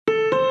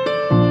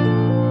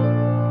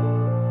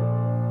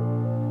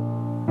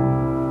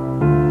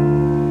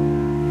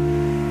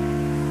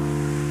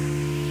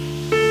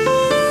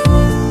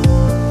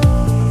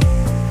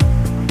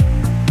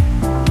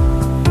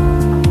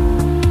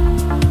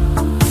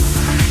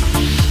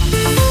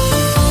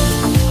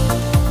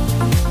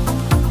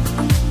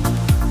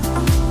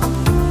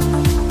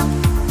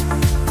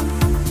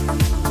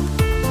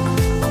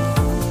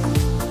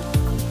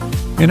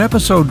In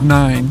episode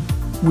 9,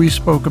 we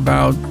spoke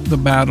about the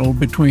battle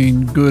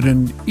between good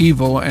and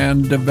evil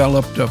and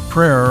developed a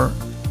prayer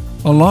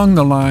along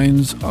the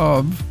lines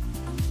of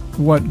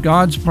what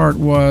God's part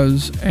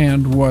was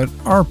and what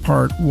our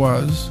part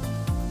was.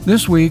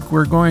 This week,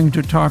 we're going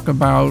to talk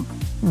about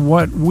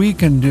what we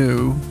can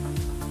do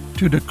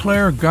to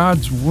declare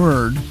God's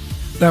word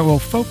that will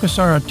focus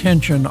our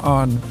attention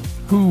on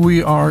who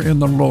we are in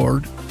the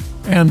Lord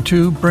and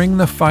to bring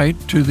the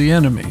fight to the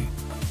enemy.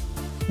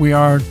 We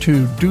are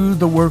to do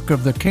the work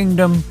of the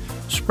kingdom,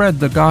 spread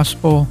the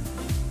gospel,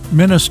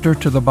 minister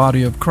to the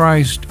body of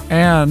Christ,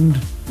 and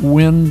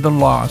win the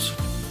lost.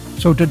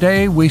 So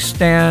today we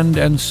stand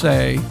and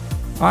say,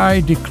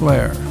 I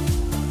declare.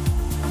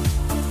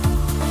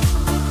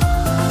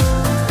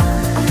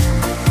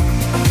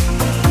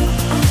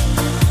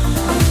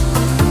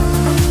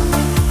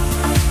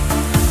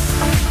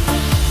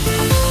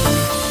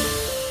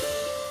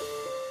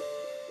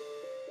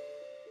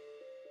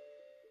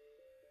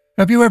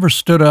 Have you ever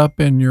stood up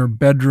in your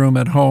bedroom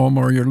at home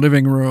or your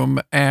living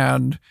room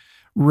and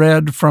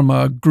read from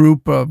a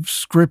group of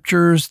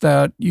scriptures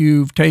that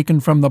you've taken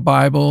from the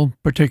Bible,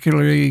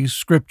 particularly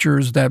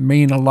scriptures that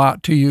mean a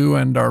lot to you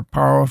and are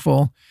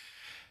powerful?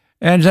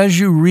 And as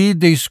you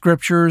read these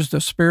scriptures, the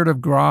Spirit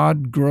of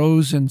God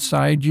grows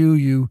inside you.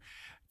 You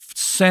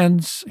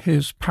sense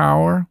His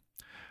power.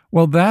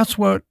 Well, that's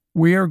what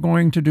we are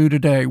going to do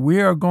today. We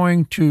are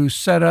going to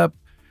set up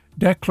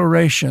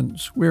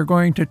declarations. We're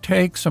going to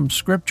take some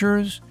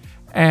scriptures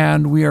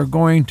and we are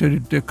going to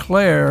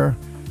declare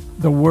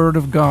the word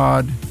of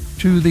God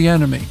to the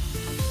enemy.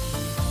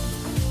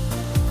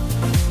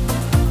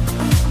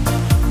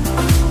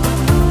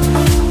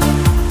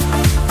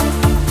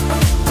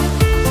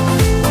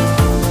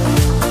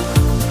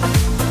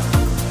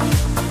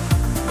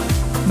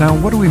 Now,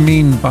 what do we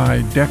mean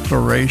by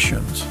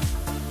declarations?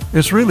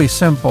 It's really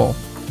simple.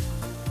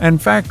 In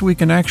fact, we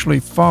can actually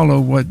follow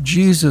what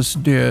Jesus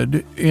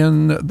did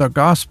in the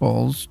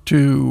Gospels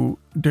to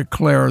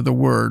declare the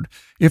word.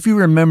 If you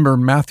remember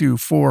Matthew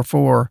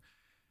 4:4,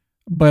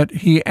 but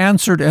he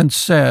answered and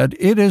said,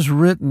 It is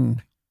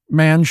written,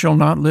 man shall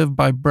not live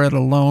by bread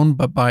alone,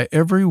 but by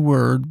every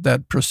word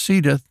that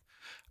proceedeth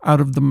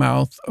out of the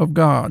mouth of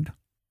God.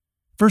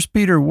 1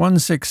 Peter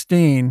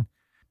 1:16,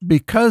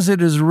 because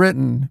it is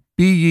written,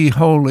 Be ye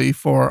holy,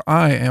 for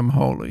I am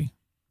holy.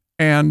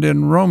 And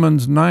in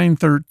Romans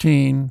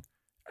 9:13,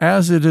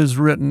 as it is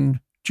written,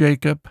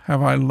 Jacob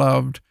have I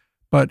loved,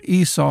 but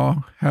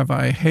Esau have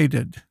I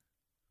hated.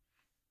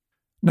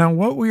 Now,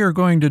 what we are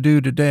going to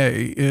do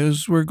today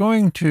is we're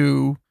going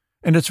to,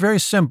 and it's very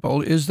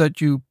simple, is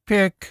that you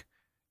pick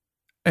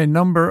a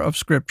number of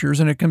scriptures,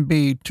 and it can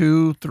be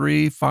 2,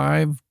 3,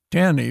 5,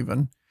 10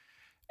 even,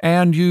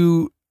 and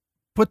you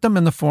put them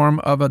in the form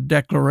of a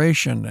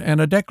declaration.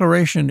 And a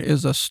declaration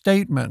is a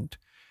statement.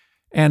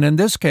 And in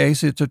this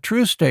case, it's a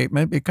true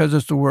statement because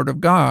it's the Word of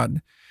God.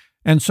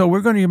 And so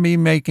we're going to be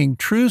making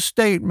true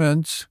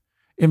statements,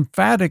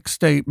 emphatic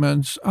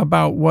statements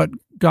about what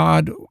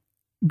God's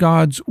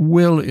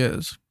will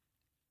is.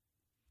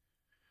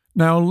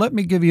 Now, let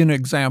me give you an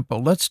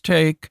example. Let's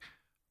take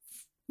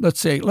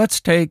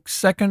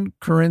 2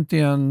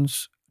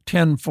 Corinthians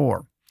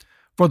 10:4.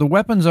 For the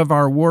weapons of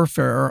our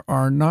warfare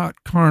are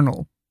not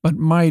carnal, but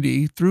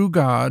mighty through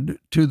God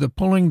to the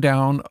pulling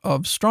down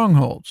of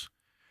strongholds.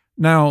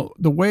 Now,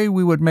 the way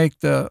we would make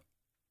the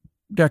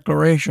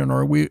declaration,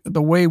 or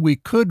the way we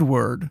could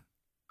word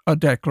a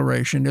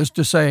declaration, is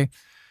to say,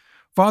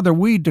 Father,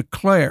 we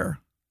declare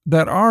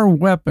that our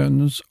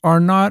weapons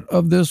are not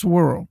of this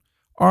world.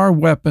 Our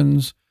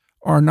weapons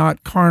are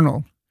not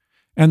carnal,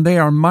 and they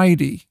are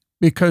mighty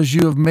because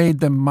you have made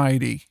them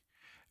mighty,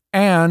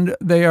 and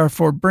they are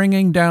for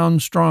bringing down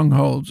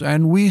strongholds.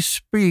 And we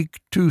speak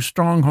to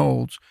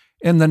strongholds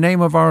in the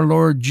name of our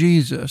Lord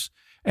Jesus,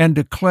 and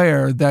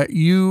declare that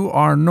you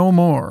are no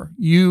more.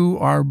 You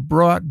are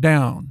brought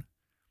down.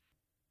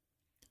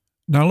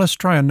 Now let's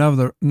try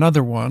another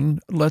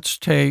one. Let's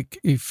take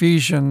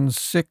Ephesians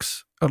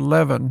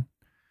 6:11,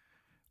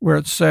 where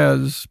it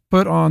says,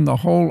 Put on the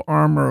whole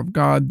armor of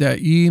God,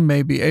 that ye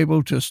may be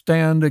able to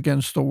stand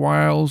against the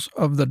wiles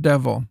of the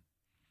devil.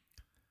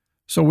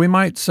 So we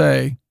might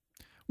say,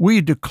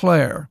 we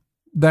declare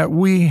that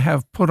we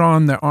have put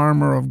on the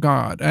armor of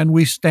God, and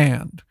we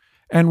stand.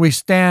 And we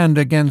stand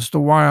against the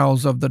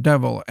wiles of the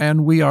devil,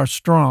 and we are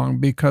strong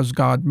because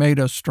God made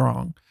us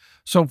strong.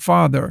 So,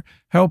 Father,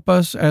 help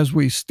us as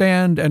we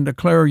stand and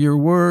declare your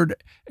word.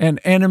 And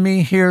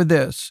enemy, hear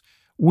this.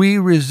 We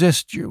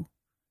resist you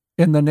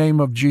in the name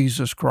of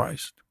Jesus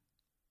Christ.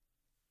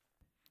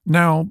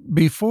 Now,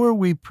 before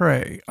we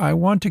pray, I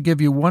want to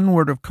give you one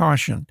word of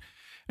caution,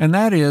 and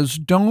that is,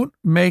 don't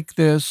make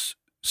this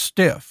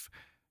stiff.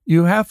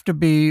 You have to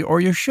be,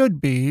 or you should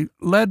be,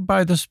 led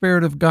by the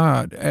Spirit of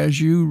God as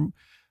you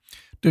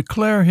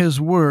declare His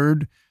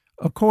word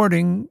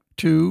according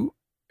to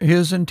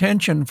His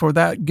intention for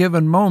that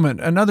given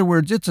moment. In other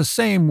words, it's the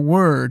same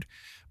word,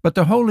 but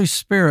the Holy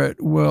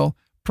Spirit will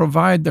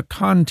provide the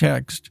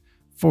context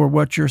for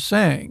what you're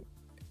saying.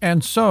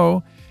 And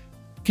so,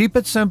 keep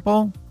it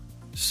simple,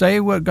 Say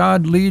what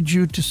God leads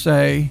you to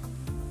say.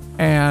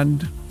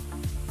 And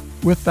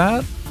with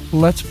that,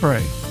 let's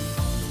pray.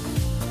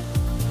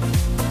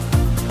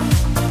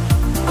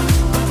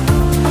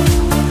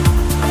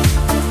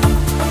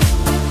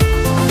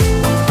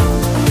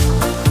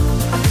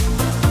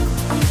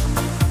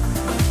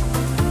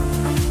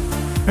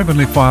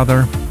 Heavenly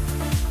Father,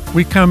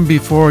 we come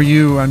before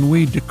you and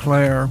we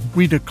declare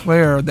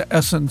the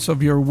essence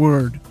of your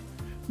word.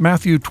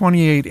 Matthew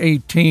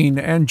 28:18,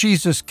 and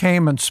Jesus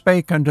came and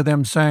spake unto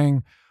them,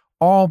 saying,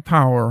 All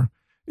power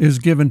is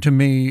given to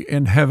me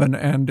in heaven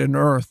and in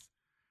earth.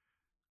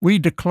 We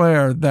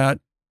declare that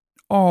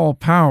all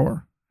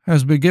power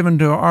has been given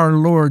to our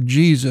Lord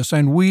Jesus,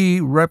 and we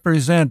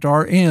represent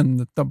or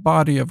in the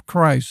body of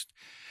Christ.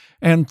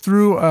 And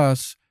through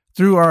us,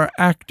 through our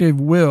active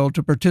will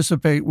to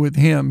participate with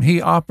him,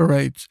 he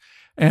operates,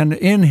 and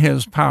in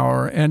his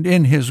power and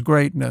in his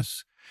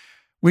greatness.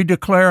 We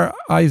declare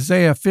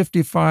Isaiah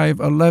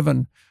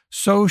 55:11,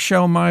 So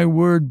shall my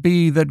word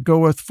be that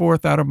goeth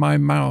forth out of my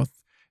mouth.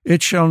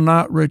 It shall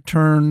not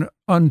return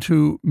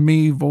unto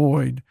me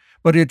void,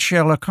 but it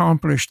shall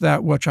accomplish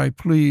that which I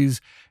please,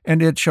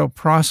 and it shall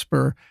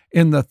prosper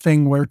in the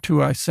thing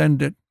whereto I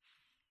send it.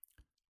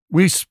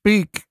 We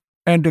speak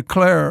and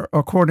declare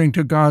according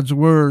to God's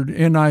word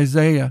in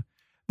Isaiah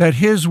that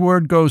his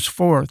word goes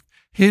forth.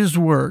 His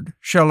word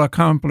shall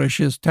accomplish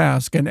his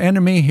task. And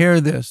enemy, hear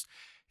this.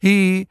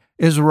 He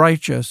is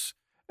righteous,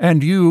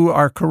 and you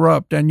are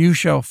corrupt, and you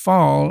shall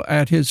fall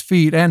at his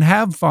feet, and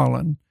have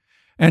fallen,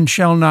 and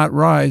shall not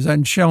rise,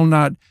 and shall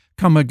not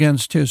come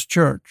against his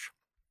church.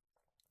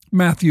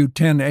 Matthew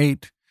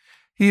 10:8,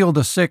 Heal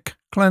the sick,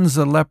 cleanse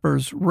the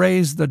lepers,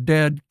 raise the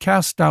dead,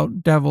 cast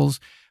out devils.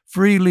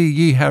 Freely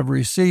ye have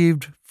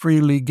received,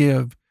 freely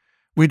give.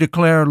 We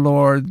declare,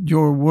 Lord,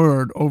 your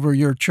word over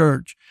your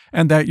church,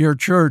 and that your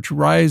church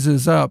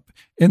rises up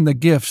in the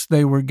gifts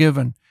they were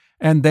given,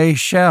 and they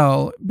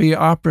shall be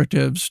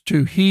operatives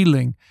to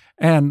healing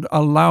and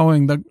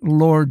allowing the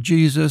Lord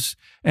Jesus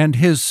and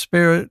his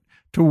Spirit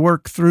to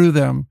work through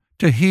them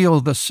to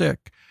heal the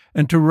sick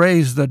and to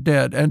raise the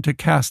dead and to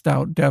cast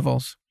out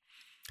devils.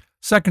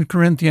 2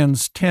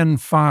 Corinthians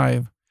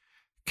 10:5,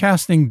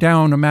 Casting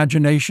down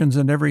imaginations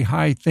and every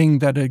high thing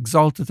that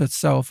exalteth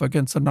itself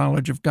against the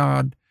knowledge of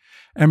God,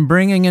 and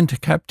bringing into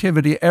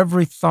captivity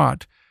every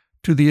thought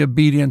to the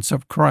obedience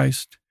of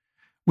Christ.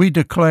 We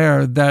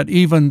declare that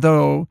even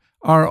though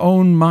our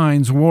own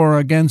minds war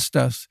against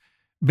us,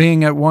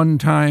 being at one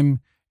time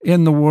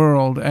in the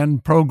world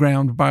and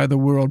programmed by the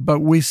world, but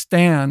we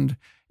stand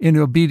in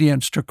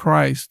obedience to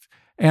Christ,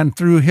 and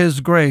through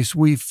his grace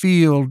we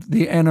field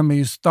the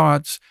enemy's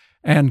thoughts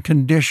and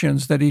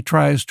conditions that he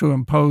tries to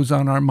impose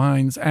on our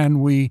minds,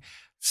 and we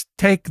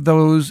take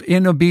those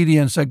in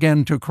obedience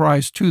again to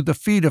Christ, to the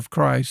feet of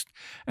Christ,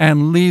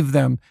 and leave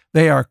them.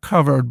 They are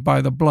covered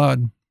by the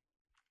blood.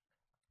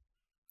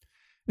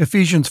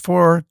 Ephesians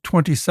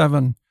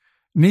 4:27,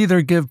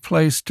 Neither give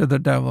place to the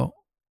devil.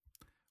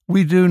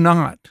 We do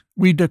not.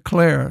 We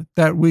declare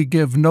that we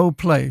give no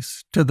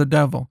place to the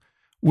devil.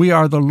 We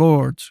are the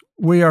Lord's.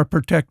 We are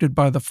protected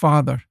by the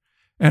Father,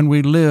 and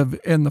we live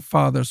in the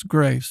Father's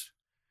grace.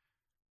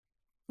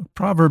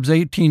 Proverbs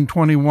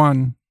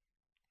 18:21,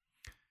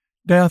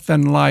 Death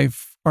and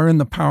life are in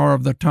the power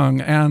of the tongue,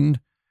 and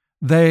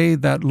they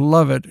that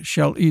love it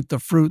shall eat the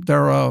fruit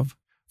thereof.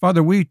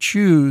 Father, we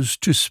choose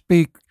to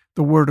speak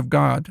the word of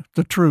God,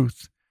 the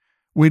truth.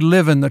 We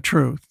live in the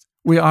truth.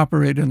 We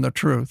operate in the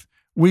truth.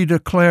 We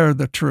declare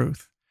the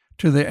truth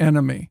to the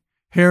enemy.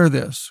 Hear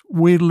this.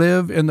 We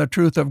live in the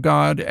truth of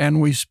God,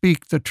 and we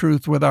speak the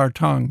truth with our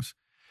tongues.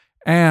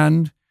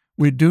 And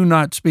we do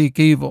not speak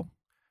evil.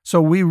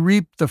 So we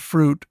reap the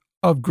fruit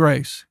of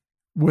grace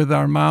with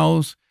our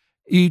mouths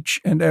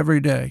each and every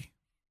day.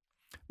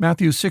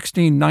 Matthew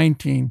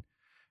 16:19,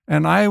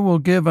 And I will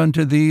give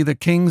unto thee the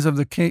keys of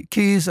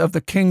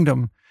the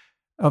kingdom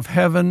of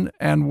heaven,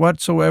 and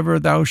whatsoever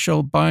thou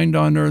shalt bind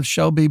on earth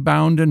shall be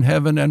bound in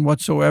heaven, and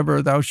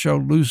whatsoever thou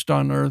shalt loose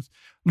on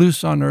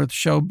earth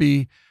shall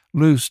be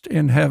loosed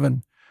in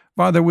heaven.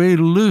 Father, we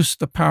loose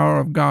the power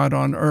of God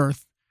on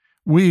earth.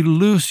 We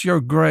loose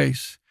your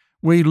grace.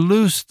 We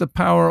loose the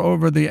power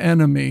over the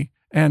enemy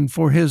and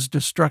for his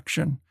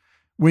destruction.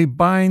 We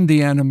bind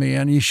the enemy,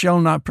 and he shall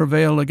not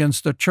prevail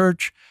against the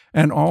church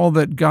and all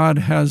that God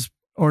has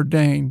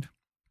ordained.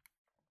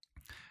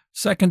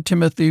 2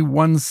 Timothy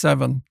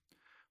 1:7,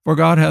 For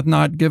God hath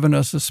not given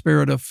us a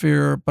spirit of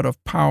fear, but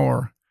of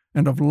power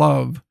and of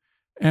love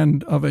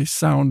and of a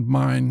sound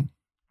mind.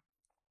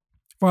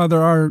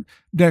 Father, our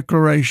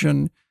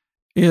declaration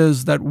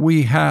is that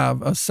we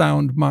have a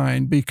sound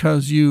mind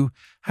because you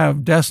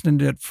have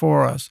destined it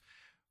for us.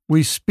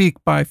 We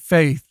speak by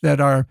faith that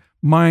our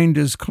mind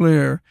is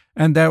clear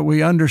and that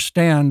we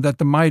understand that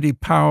the mighty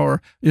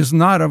power is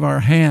not of our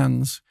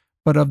hands,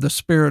 but of the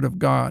Spirit of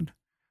God.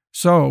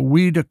 So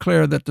we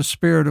declare that the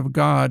Spirit of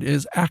God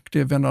is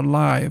active and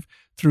alive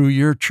through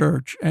your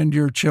church and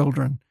your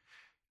children.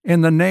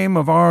 In the name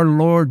of our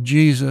Lord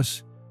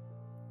Jesus,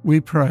 we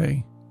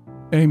pray.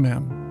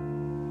 Amen.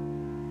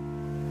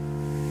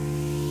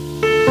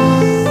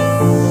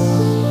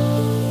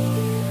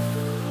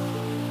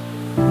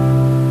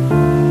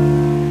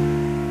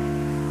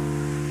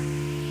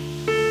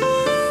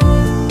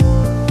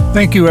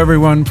 Thank you,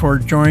 everyone, for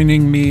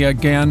joining me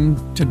again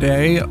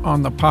today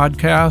on the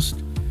podcast.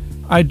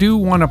 I do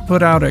want to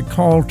put out a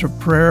call to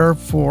prayer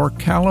for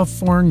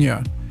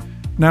California.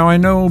 Now, I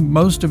know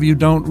most of you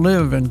don't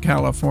live in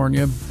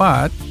California,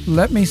 but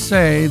let me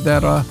say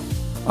that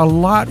a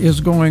lot is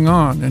going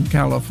on in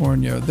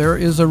California. There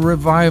is a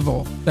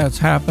revival that's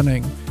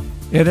happening.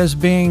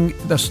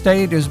 The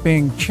state is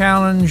being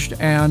challenged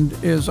and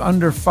is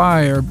under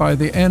fire by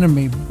the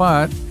enemy,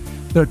 but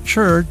the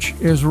church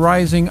is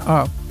rising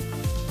up.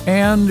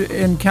 And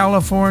in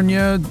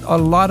California, a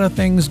lot of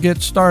things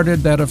get started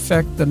that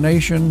affect the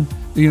nation,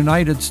 the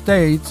United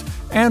States,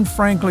 and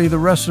frankly, the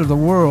rest of the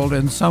world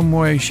in some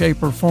way,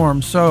 shape, or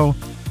form. So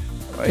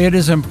it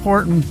is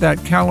important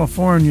that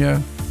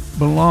California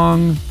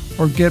belong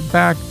or get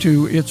back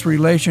to its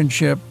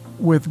relationship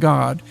with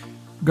God.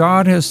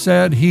 God has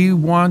said He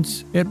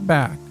wants it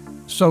back.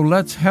 So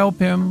let's help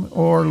Him,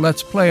 or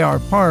let's play our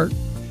part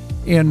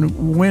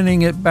in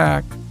winning it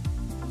back.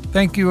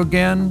 Thank you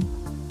again.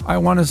 I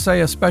want to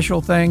say a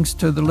special thanks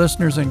to the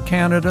listeners in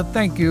Canada.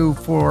 Thank you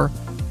for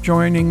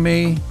joining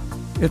me.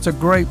 It's a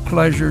great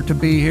pleasure to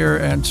be here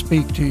and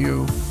speak to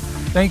you.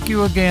 Thank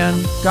you again.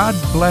 God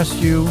bless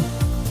you,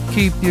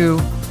 keep you,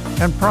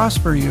 and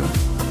prosper you.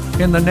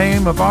 In the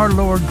name of our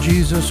Lord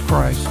Jesus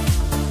Christ.